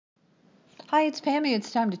Hi, it's Pammy.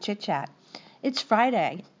 It's time to chit chat. It's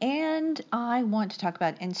Friday, and I want to talk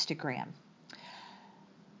about Instagram.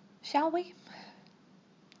 Shall we?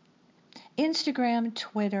 Instagram,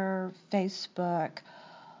 Twitter, Facebook,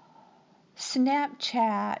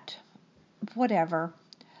 Snapchat, whatever.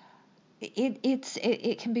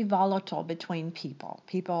 It can be volatile between people.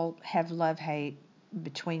 People have love hate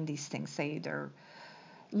between these things. They either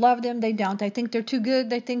love them, they don't. They think they're too good,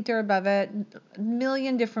 they think they're above it. A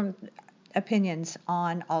million different opinions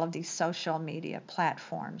on all of these social media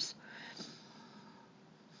platforms.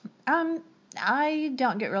 Um, I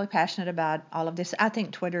don't get really passionate about all of this. I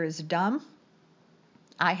think Twitter is dumb.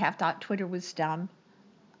 I have thought Twitter was dumb.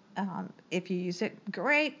 If you use it,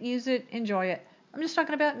 great, use it, enjoy it. I'm just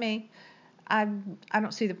talking about me. I I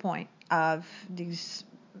don't see the point of these.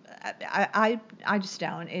 I just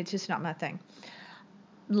don't. It's just not my thing.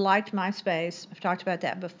 Liked MySpace. I've talked about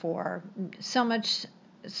that before. So much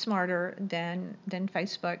smarter than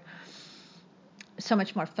Facebook. So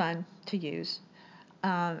much more fun to use.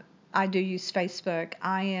 Uh, I do use Facebook.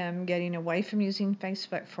 I am getting away from using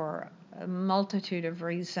Facebook for a multitude of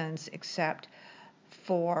reasons, except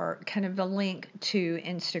for kind of the link to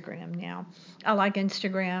Instagram now. I like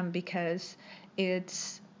Instagram because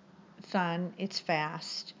it's fun, it's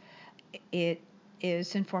fast, it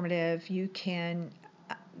is informative. You can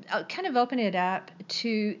kind of open it up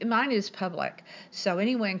to, mine is public, so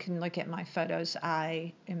anyone can look at my photos.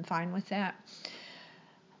 I am fine with that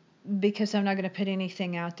because I'm not going to put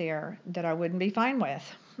anything out there that I wouldn't be fine with.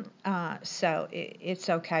 So it's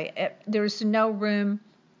okay. There's no room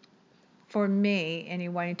for me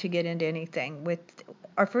anyway to get into anything with,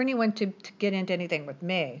 or for anyone to get into anything with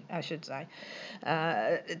me, I should say,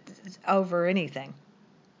 uh, over anything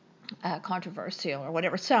controversial or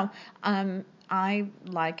whatever. So I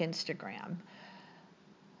like Instagram.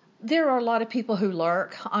 There are a lot of people who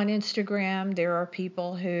lurk on Instagram. There are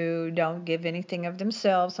people who don't give anything of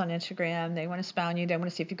themselves on Instagram. They want to spy on you. They want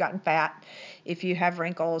to see if you've gotten fat, if you have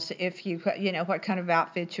wrinkles, if you know, what kind of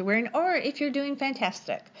outfit you're wearing, or if you're doing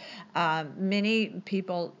fantastic. Many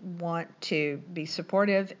people want to be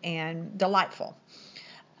supportive and delightful.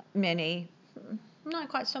 Many, not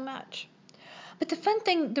quite so much. But the fun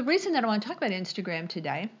thing, the reason that I want to talk about Instagram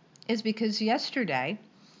today is because yesterday,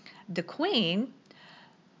 the Queen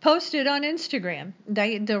posted on Instagram.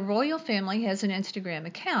 The royal family has an Instagram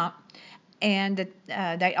account, and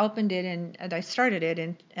they opened it and they started it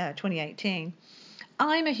in 2018.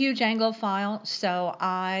 I'm a huge Anglophile, so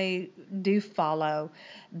I do follow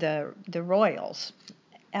the royals.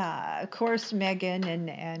 Of course, Meghan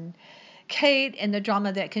and Kate, and the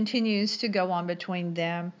drama that continues to go on between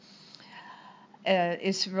them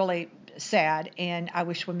is really sad, and I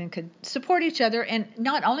wish women could support each other, and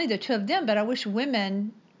not only the two of them, but I wish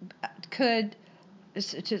women could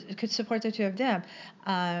support the two of them.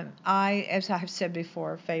 I, as I have said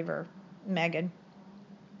before, favor Meghan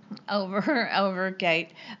over Kate,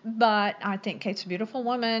 but I think Kate's a beautiful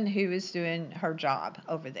woman who is doing her job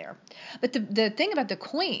over there. But the thing about the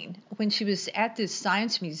Queen, when she was at this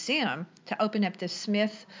science museum to open up the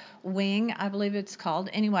Smith Wing, I believe it's called.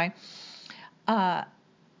 Anyway,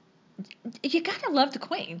 you gotta love the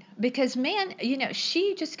Queen because, man, you know,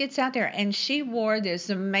 she just gets out there, and she wore this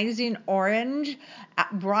amazing orange,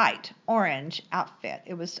 bright orange outfit.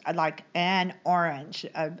 It was like an orange,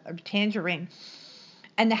 a tangerine.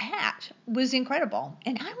 And the hat was incredible.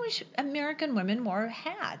 And I wish American women wore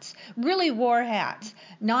hats, really wore hats,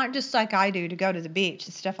 not just like I do to go to the beach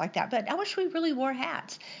and stuff like that, but I wish we really wore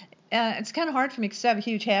hats. It's kind of hard for me because I have a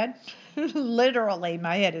huge head. Literally,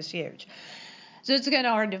 my head is huge. So it's kind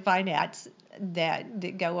of hard to find hats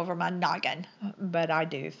that go over my noggin, but I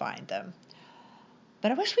do find them.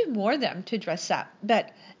 But I wish we wore them to dress up.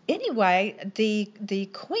 But anyway, the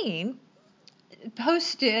Queen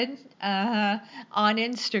posted on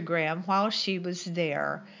Instagram while she was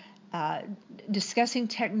there, uh, discussing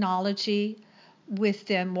technology with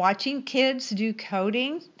them, watching kids do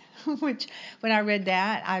coding, which when I read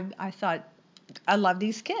that, I thought, I love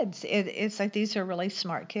these kids. It's like these are really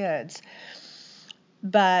smart kids.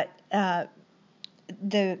 But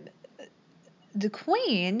the the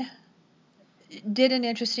Queen did an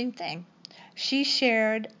interesting thing. She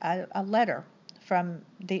shared a letter from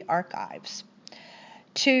the archives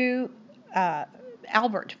to uh,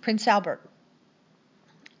 Prince Albert,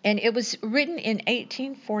 and it was written in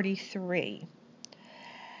 1843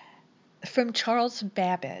 from Charles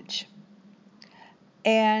Babbage.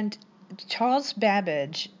 And Charles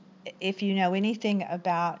Babbage, if you know anything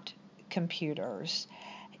about computers,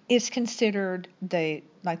 is considered the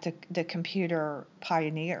computer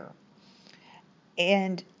pioneer.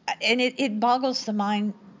 And it boggles the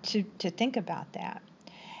mind to think about that.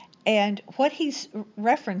 And what he's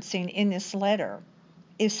referencing in this letter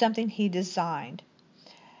is something he designed,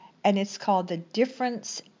 and it's called the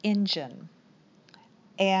Difference Engine.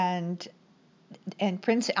 And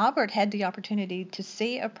Prince Albert had the opportunity to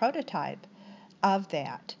see a prototype of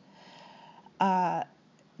that.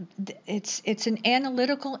 It's an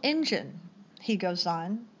analytical engine, he goes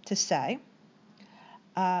on to say.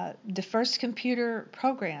 The first computer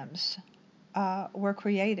programs were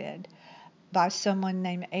created by someone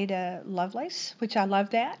named Ada Lovelace, which I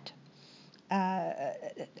love that.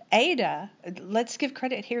 Ada, let's give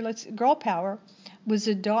credit here. Girl power, was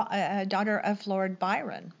a daughter of Lord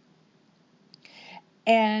Byron,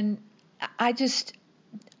 and I just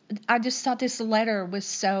thought this letter was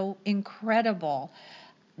so incredible.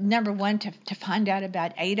 Number one, to find out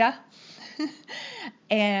about Ada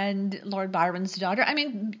and Lord Byron's daughter. I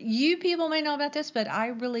mean, you people may know about this, but I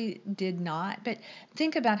really did not. But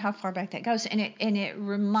think about how far back that goes, and it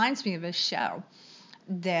reminds me of a show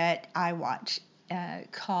that I watch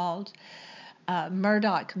called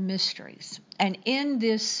Murdoch Mysteries. And in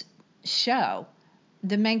this show,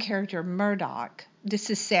 the main character Murdoch, this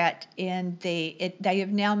is set in they have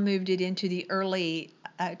now moved it into the early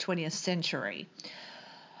 20th century.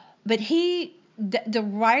 But the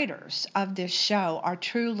writers of this show are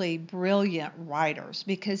truly brilliant writers,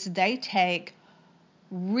 because they take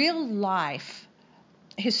real life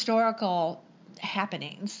historical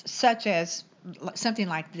happenings, such as something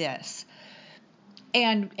like this,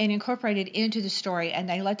 and incorporate it into the story, and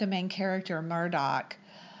they let the main character Murdoch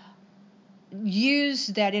use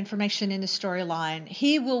that information in the storyline.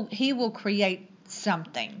 He will create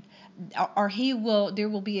something, or there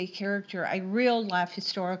will be a character, a real life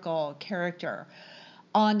historical character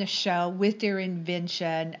on the show with their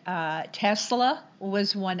invention. Tesla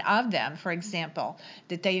was one of them, for example,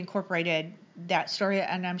 that they incorporated that story,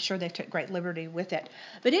 and I'm sure they took great liberty with it.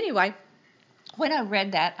 But anyway, when I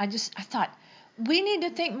read that, I thought, we need to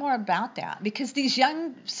think more about that, because these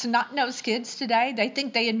young snot-nosed kids today, they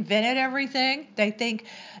think they invented everything. They think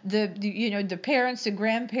the parents, the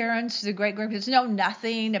grandparents, the great-grandparents know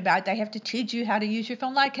nothing about. They have to teach you how to use your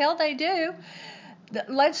phone. Like hell they do.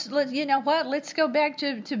 Let's go back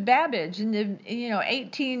to Babbage in the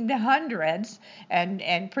 1800s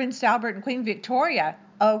and Prince Albert and Queen Victoria.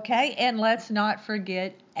 Okay, and let's not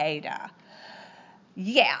forget Ada.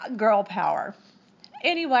 Yeah, girl power.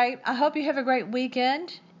 Anyway, I hope you have a great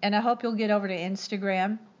weekend, and I hope you'll get over to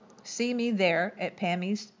Instagram. See me there at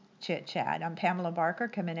Pammy's Chit Chat. I'm Pamela Barker,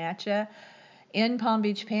 coming at you in Palm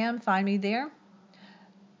Beach. Pam, find me there.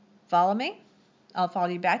 Follow me. I'll follow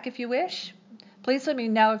you back if you wish. Please let me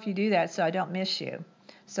know if you do that so I don't miss you,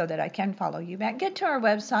 so that I can follow you back. Get to our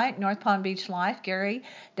website, North Palm Beach Life. Gary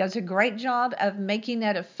does a great job of making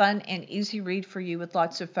that a fun and easy read for you with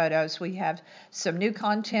lots of photos. We have some new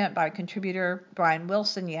content by contributor Brian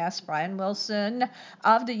Wilson. Yes, Brian Wilson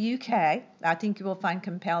of the UK. I think you will find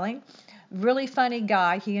compelling. Really funny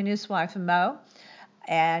guy, he and his wife Mo.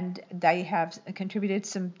 And they have contributed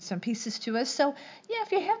some pieces to us. So, yeah,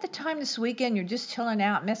 if you have the time this weekend, you're just chilling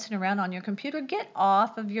out, messing around on your computer, get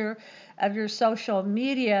off of your social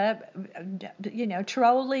media,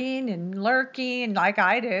 trolling and lurking like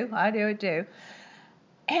I do. I do it too.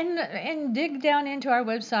 And dig down into our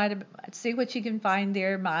website, see what you can find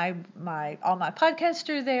there. All my podcasts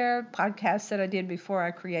are there, podcasts that I did before I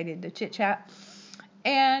created the Chit Chat.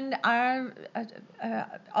 And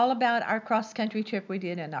all about our cross-country trip we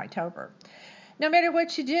did in October. No matter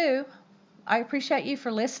what you do, I appreciate you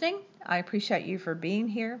for listening. I appreciate you for being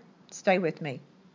here. Stay with me.